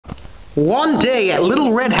One day at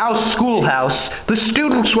Little Red House Schoolhouse, the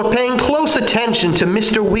students were paying close attention to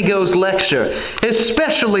Mr. Wiggo's lecture,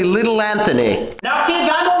 especially little Anthony. Now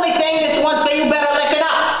kids, I'm only saying this once, so you better listen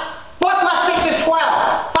up. 4 plus 6 is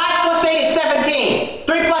 12. 5 plus 8 is 17.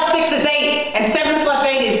 3 plus 6 is 8. And 7 plus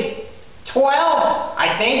 8 is 12, I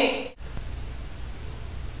think.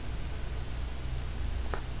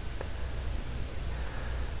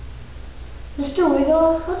 Mr.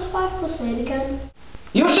 Wiggo, what's 5 plus 8 again?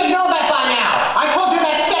 You should know that by now. I told you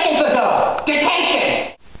that seconds ago.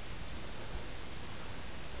 Detention!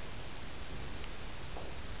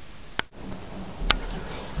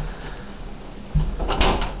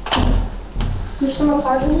 Mr.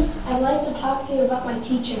 McCartney, I'd like to talk to you about my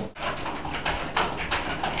teacher.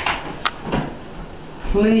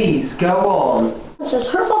 Please, go on. He says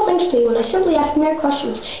hurtful things to me when I simply ask mere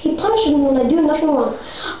questions. He punishes me when I do nothing wrong.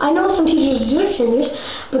 I know some teachers deserve tenures,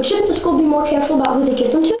 but shouldn't the school be more careful about who they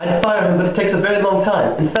give them to? I'd fire him, but it takes a very long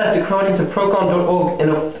time. In fact, according to Procon.org,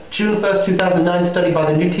 in a June 1st, 2009 study by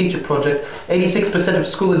the New Teacher Project, 86% of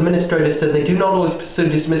school administrators said they do not always pursue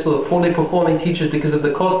dismissal of poorly performing teachers because of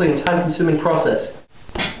the costly and time-consuming process.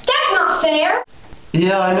 That's not fair!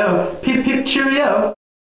 Yeah, I know. Pip pip cheerio!